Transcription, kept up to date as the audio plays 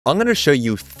I'm going to show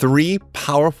you 3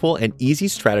 powerful and easy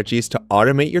strategies to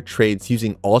automate your trades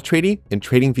using AllTrading and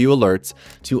TradingView alerts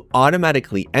to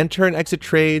automatically enter and exit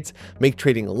trades, make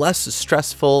trading less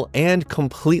stressful, and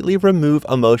completely remove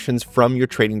emotions from your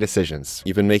trading decisions.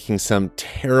 You've been making some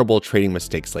terrible trading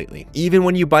mistakes lately. Even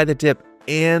when you buy the dip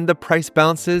and the price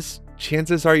bounces,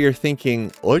 chances are you're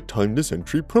thinking, I timed this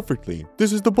entry perfectly.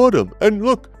 This is the bottom, and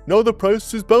look, now the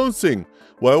price is bouncing.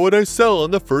 Why would I sell on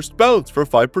the first bounce for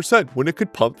 5% when it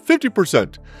could pump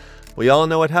 50%? We all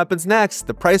know what happens next.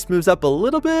 The price moves up a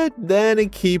little bit, then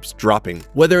it keeps dropping.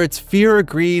 Whether it's fear or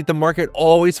greed, the market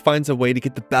always finds a way to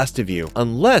get the best of you,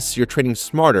 unless you're trading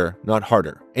smarter, not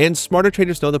harder. And smarter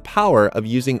traders know the power of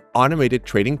using automated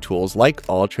trading tools like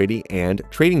AllTrading and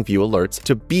TradingView alerts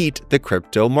to beat the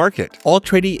crypto market.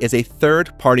 AllTrading is a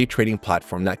third-party trading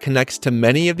platform that connects to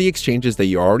many of the exchanges that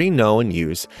you already know and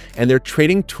use, and their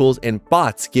trading tools and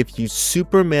bots give you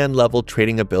Superman-level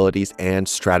trading abilities and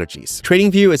strategies.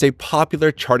 TradingView is a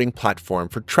popular charting platform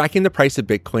for tracking the price of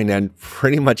Bitcoin and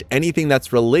pretty much anything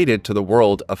that's related to the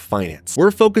world of finance. We're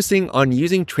focusing on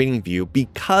using TradingView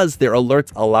because their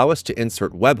alerts allow us to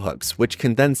insert webhooks, which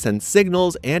can then send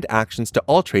signals and actions to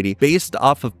AllTrading based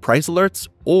off of price alerts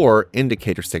or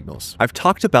indicator signals. I've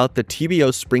talked about the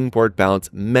TBO springboard bounce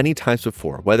many times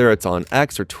before, whether it's on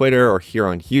X or Twitter or here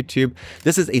on YouTube.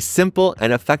 This is a simple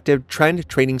and effective trend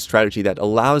trading strategy that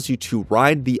allows you to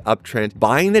ride the uptrend,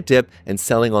 buying the dip and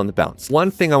selling on the bounce.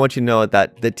 One thing I want you to know is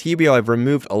that the TBO, I've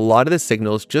removed a lot of the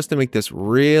signals just to make this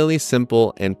really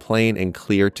simple and plain and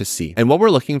clear to see. And what we're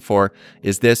looking for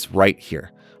is this right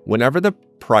here. Whenever the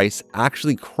price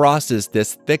actually crosses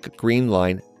this thick green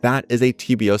line, that is a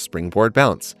TBO springboard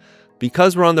bounce.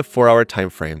 Because we're on the 4-hour time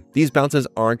frame, these bounces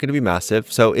aren't going to be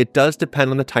massive, so it does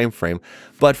depend on the time frame.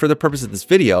 But for the purpose of this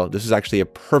video, this is actually a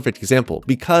perfect example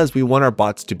because we want our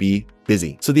bots to be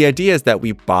busy. So the idea is that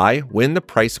we buy when the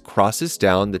price crosses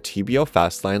down the TBO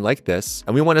fast line like this,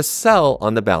 and we want to sell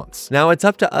on the bounce. Now it's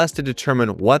up to us to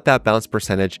determine what that bounce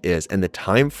percentage is, and the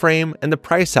time frame and the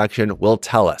price action will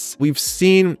tell us. We've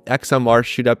seen XMR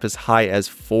shoot up as high as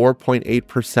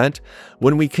 4.8%.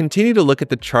 When we continue to look at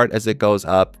the chart as it goes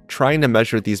up, trying to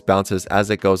measure these bounces as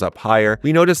it goes up higher,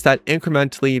 we notice that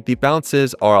incrementally the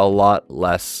bounces are a lot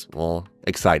less, well,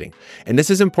 exciting. And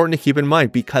this is important to keep in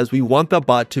mind because we want the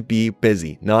bot to be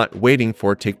busy, not waiting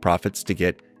for take profits to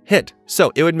get hit.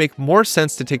 So it would make more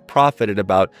sense to take profit at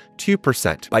about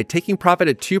 2%. By taking profit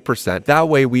at 2%, that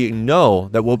way we know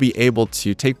that we'll be able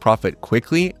to take profit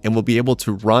quickly and we'll be able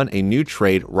to run a new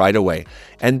trade right away.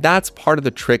 And that's part of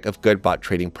the trick of good bot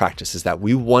trading practices, that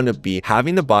we want to be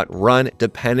having the bot run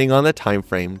depending on the time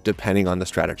frame, depending on the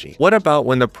strategy. What about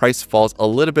when the price falls a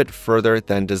little bit further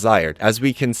than desired? As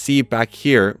we can see back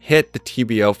here, hit the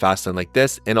TBO fast line like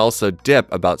this and also dip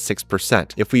about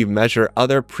 6%. If we measure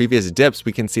other previous dips,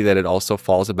 we can see that it also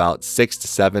falls about 6 to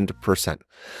 7%.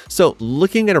 So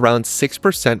looking at around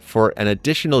 6% for an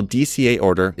additional DCA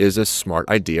order is a smart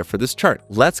idea for this chart.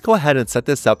 Let's go ahead and set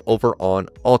this up over on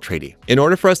AllTrading. In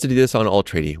order for us to do this on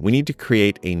AllTrading, we need to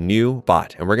create a new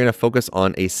bot, and we're going to focus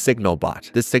on a signal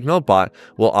bot. This signal bot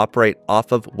will operate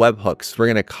off of webhooks. We're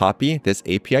going to copy this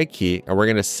API key and we're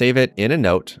going to save it in a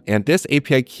note. And this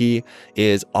API key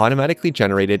is automatically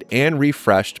generated and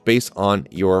refreshed based on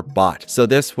your bot. So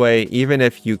this way, even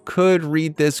if you could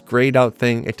read this grayed out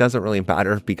thing, it doesn't really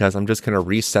matter because I'm just going to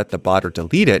reset the bot or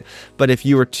delete it. But if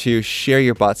you were to share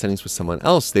your bot settings with someone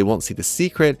else, they won't see the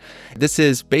secret. This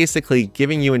is basically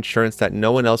giving you insurance that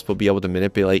no one else will be able to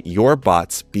manipulate your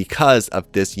bots because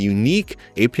of this unique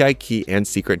API key and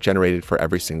secret generated for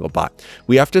every single bot.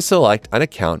 We have to select an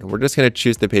account. We're just going to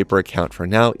choose the paper account for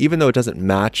now, even though it doesn't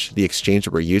match the exchange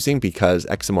that we're using because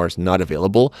XMR is not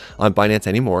available on Binance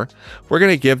anymore. We're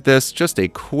going to give this just a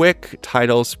quick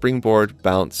title, Springboard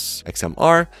Bounce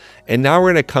XMR. And now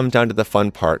we're going to come down to the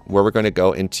fun part where we're going to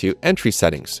go into entry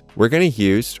settings. We're going to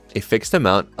use a fixed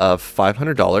amount of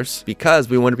 $500 because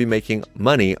we want to be making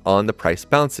money on the price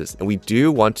bounces. And we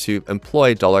do want to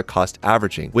employ dollar cost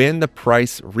averaging. When the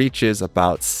price reaches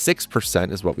about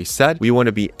 6% is what we said, we want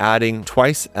to be adding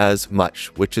twice as much,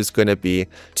 which is going to be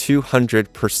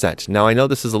 200%. Now I know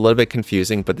this is a little bit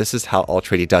confusing, but this is how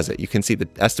AllTrading does it. You can see the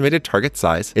estimated target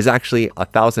size is actually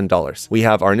 $1,000. We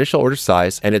have our initial order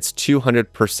size and it's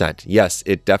 200%. Yes,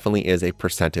 it definitely is a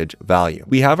percentage value.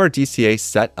 We have our DCA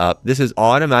set up. This is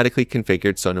automatically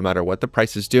configured, so no matter what the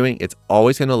price is doing, it's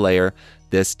always going to layer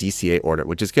this DCA order,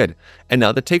 which is good. And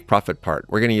now the take profit part.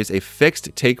 We're going to use a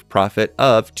fixed take profit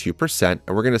of 2%,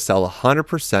 and we're going to sell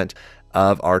 100%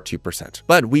 of our 2%.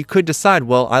 But we could decide,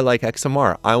 well, I like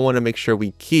XMR. I want to make sure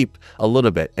we keep a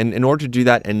little bit. And in order to do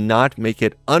that and not make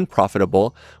it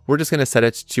unprofitable, we're just going to set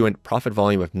it to a profit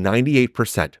volume of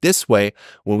 98%. This way,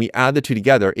 when we add the two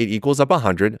together, it equals up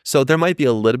 100. So there might be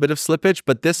a little bit of slippage,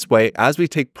 but this way, as we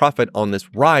take profit on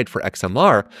this ride for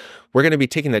XMR, we're going to be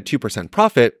taking that 2%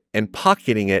 profit and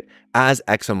pocketing it as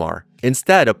XMR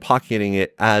instead of pocketing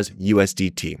it as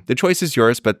USDT. The choice is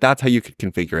yours, but that's how you could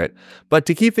configure it. But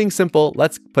to keep things simple,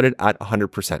 let's put it at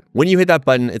 100%. When you hit that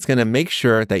button, it's going to make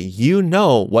sure that you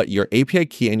know what your API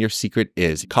key and your secret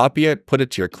is. Copy it, put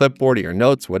it to your clipboard or your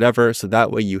notes, whatever, so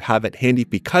that way you have it handy,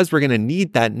 because we're going to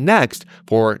need that next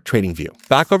for TradingView.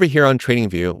 Back over here on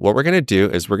TradingView, what we're going to do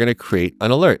is we're going to create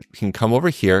an alert. You can come over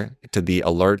here to the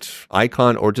alert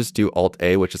icon or just do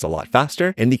Alt-A, which is a lot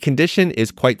faster. And the condition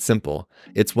is quite simple.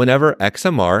 It's whenever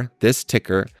XMR, this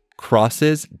ticker,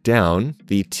 crosses down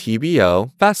the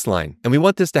TBO fast line. And we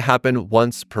want this to happen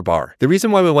once per bar. The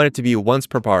reason why we want it to be once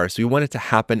per bar is we want it to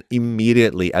happen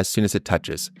immediately as soon as it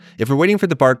touches. If we're waiting for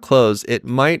the bar to close, it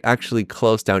might actually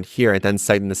close down here and then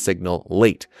send the signal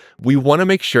late. We want to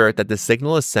make sure that the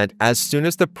signal is sent as soon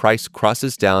as the price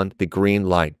crosses down the green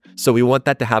line. So we want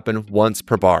that to happen once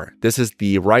per bar. This is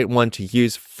the right one to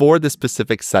use for the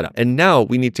specific setup. And now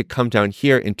we need to come down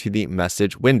here into the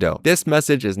message window. This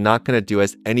message is not going to do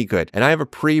us any good. And I have a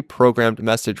pre-programmed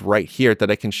message right here that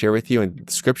I can share with you in the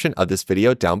description of this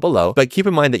video down below. But keep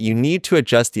in mind that you need to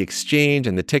adjust the exchange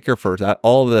and the ticker for that,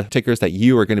 all the tickers that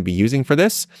you are going to be using for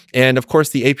this. And of course,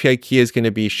 the API key is going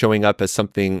to be showing up as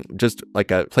something just like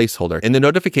a placeholder. In the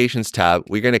notifications tab,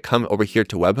 we're going to come over here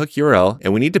to webhook URL,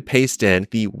 and we need to paste in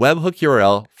the webhook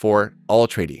URL for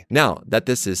AllTrading. Now that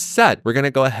this is set, we're going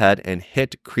to go ahead and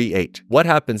hit create. What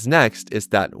happens next is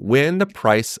that when the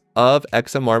price of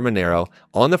XMR Monero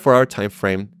on the 4-hour time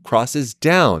frame crosses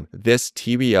down this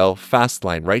TBO fast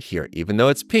line right here, even though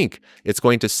it's pink, it's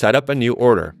going to set up a new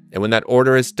order. And when that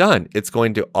order is done, it's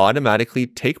going to automatically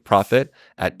take profit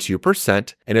at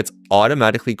 2%, and it's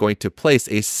automatically going to place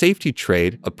a safety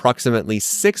trade approximately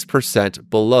 6%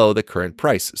 below the current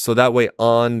price. So that way,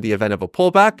 on the event of a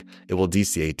pullback, it will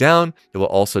DCA down, it will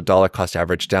also dollar cost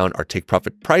average down our take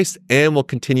profit price, and we'll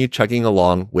continue chugging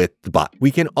along with the bot.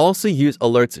 We can also use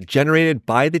alerts generated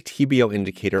by the TBO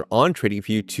indicator on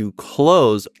TradingView to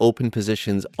close open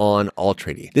positions on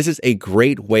AllTrading. This is a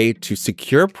great way to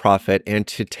secure profit and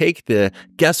to take the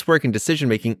guesswork and decision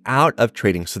making out of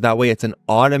trading. So that way it's an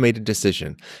automated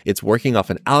decision. It's working off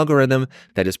an algorithm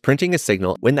that is printing a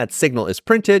signal. When that signal is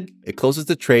printed, it closes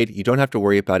the trade. You don't have to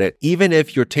worry about it, even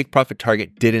if your take profit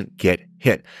target didn't get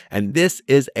hit. And this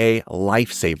is a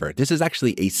lifesaver. This is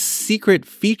actually a secret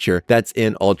feature that's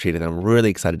in AllTrading that I'm really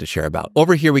excited to share about.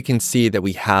 Over here, we can see that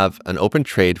we have an open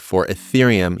trade for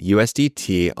Ethereum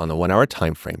USDT on the 1-hour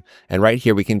time frame. And right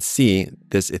here, we can see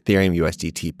this Ethereum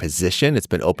USDT position. It's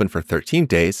been open for 13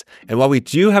 days. And while we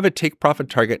do have a take profit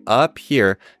target up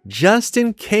here, just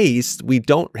in case we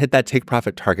don't hit that take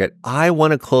profit target, I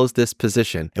want to close this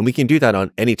position. And we can do that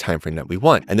on any time frame that we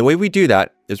want. And the way we do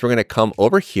that is we're going to come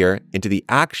over here into the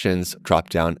actions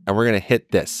dropdown, and we're going to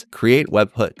hit this create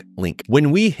webhook link. When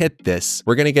we hit this,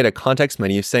 we're going to get a context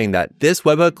menu saying that this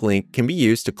webhook link can be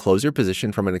used to close your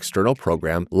position from an external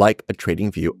program like a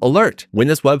TradingView alert. When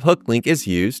this webhook link is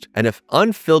used, an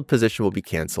unfilled position will be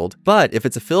canceled, but if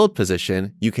it's a filled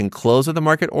position, you can close with a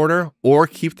market order or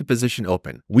keep the position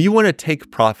open. We want to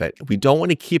take profit. We don't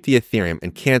want to keep the Ethereum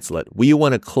and cancel it. We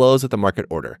want to close with a market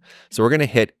order. So we're going to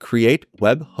hit create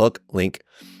webhook link,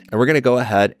 and we're going to go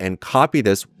ahead and copy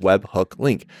this webhook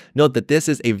link. Note that this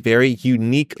is a very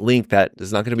unique link that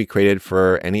is not going to be created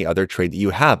for any other trade that you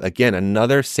have. Again,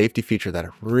 another safety feature that I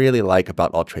really like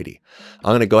about AllTrading.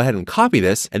 I'm going to go ahead and copy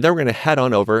this, and then we're going to head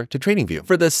on over to TradingView.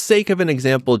 For the sake of an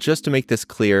example, just to make this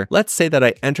clear, let's say that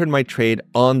I entered my trade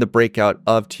on the breakout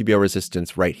of TBO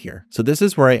resistance right here. So this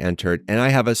is where I entered, and I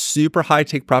have a super high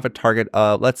take profit target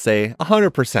of, let's say,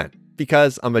 100%.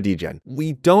 Because I'm a degen.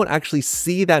 We don't actually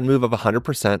see that move of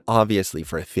 100%, obviously,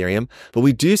 for Ethereum, but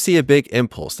we do see a big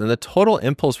impulse. And the total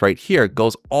impulse right here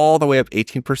goes all the way up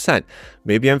 18%.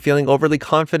 Maybe I'm feeling overly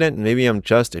confident, and maybe I'm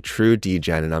just a true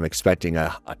degen and I'm expecting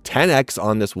a 10x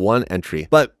on this one entry.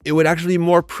 But it would actually be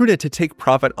more prudent to take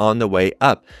profit on the way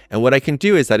up. And what I can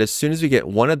do is that as soon as we get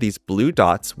one of these blue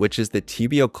dots, which is the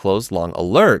TBO close long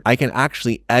alert, I can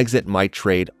actually exit my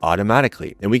trade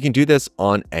automatically. And we can do this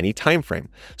on any time frame.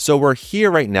 So we're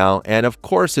here right now, and of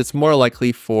course it's more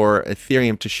likely for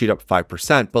Ethereum to shoot up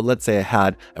 5%, but let's say I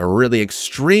had a really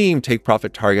extreme take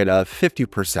profit target of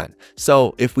 50%.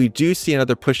 So if we do see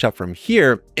another push up from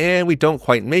here and we don't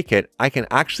quite make it, I can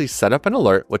actually set up an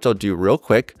alert, which I'll do real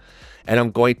quick. And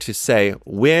I'm going to say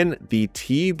when the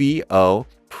TBO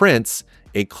prints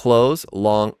a close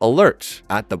long alert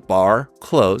at the bar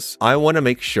close. I want to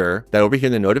make sure that over here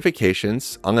in the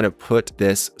notifications, I'm going to put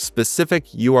this specific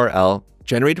URL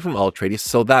generated from AllTrade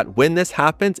so that when this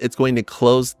happens, it's going to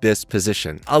close this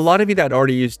position. A lot of you that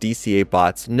already use DCA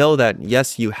bots know that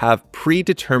yes, you have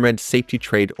predetermined safety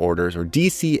trade orders or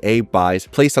DCA buys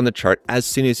placed on the chart as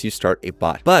soon as you start a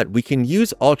bot. But we can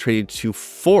use AllTrade to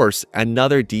force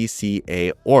another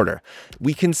DCA order.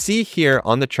 We can see here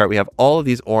on the chart, we have all of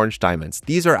these orange diamonds.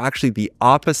 These are actually the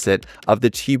opposite of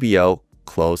the TBO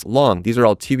close long. These are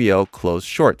all TBO close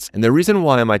shorts. And the reason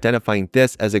why I'm identifying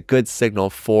this as a good signal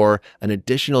for an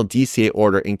additional DCA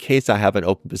order in case I have an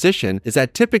open position is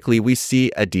that typically we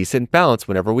see a decent bounce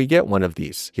whenever we get one of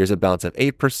these. Here's a bounce of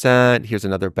 8%. Here's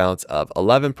another bounce of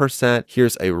 11%.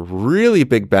 Here's a really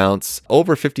big bounce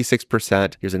over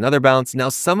 56%. Here's another bounce. Now,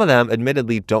 some of them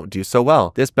admittedly don't do so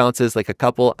well. This bounces like a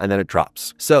couple and then it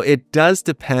drops. So it does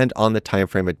depend on the time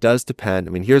frame. It does depend.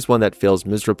 I mean, here's one that fails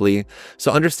miserably.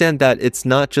 So understand that it's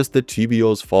not just the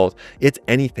TBO's fault, it's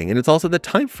anything. And it's also the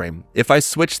time frame. If I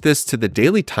switch this to the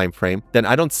daily time frame, then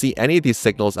I don't see any of these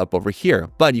signals up over here.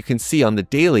 But you can see on the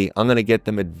daily, I'm going to get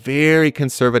them at very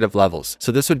conservative levels.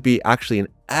 So this would be actually an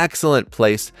excellent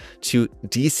place to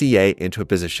DCA into a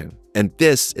position. And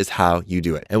this is how you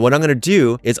do it. And what I'm going to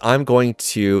do is I'm going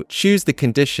to choose the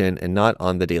condition and not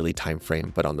on the daily time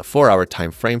frame, but on the 4-hour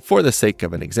time frame for the sake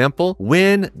of an example.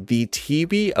 When the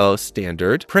TBO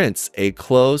standard prints a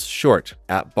close short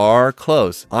at bar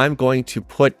close, I'm going to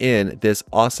put in this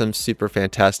awesome, super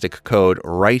fantastic code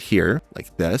right here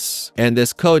like this. And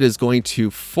this code is going to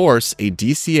force a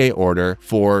DCA order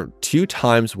for 2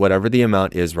 times whatever the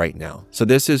amount is right now. So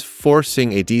this is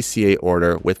forcing a DCA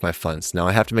order with my funds. Now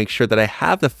I have to make sure that I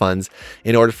have the funds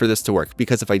in order for this to work,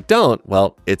 because if I don't,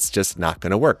 well, it's just not going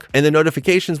to work. In the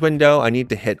notifications window, I need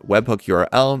to hit webhook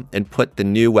URL and put the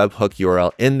new webhook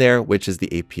URL in there, which is the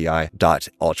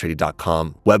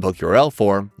api.alltrady.com webhook URL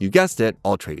for, you guessed it,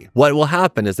 AllTrady. What will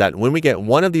happen is that when we get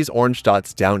one of these orange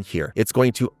dots down here, it's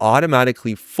going to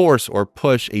automatically force or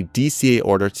push a DCA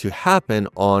order to happen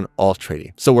on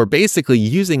AllTrady. So we're basically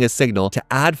using a signal to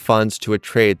add funds to a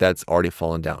trade that's already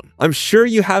fallen down. I'm sure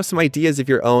you have some ideas of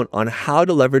your own on how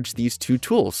to leverage these 2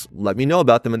 tools. Let me know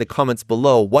about them in the comments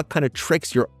below, what kind of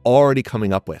tricks you're already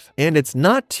coming up with. And it's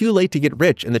not too late to get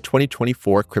rich in the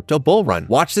 2024 crypto bull run.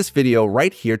 Watch this video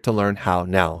right here to learn how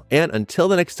now. And until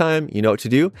the next time, you know what to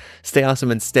do. Stay awesome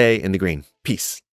and stay in the green. Peace.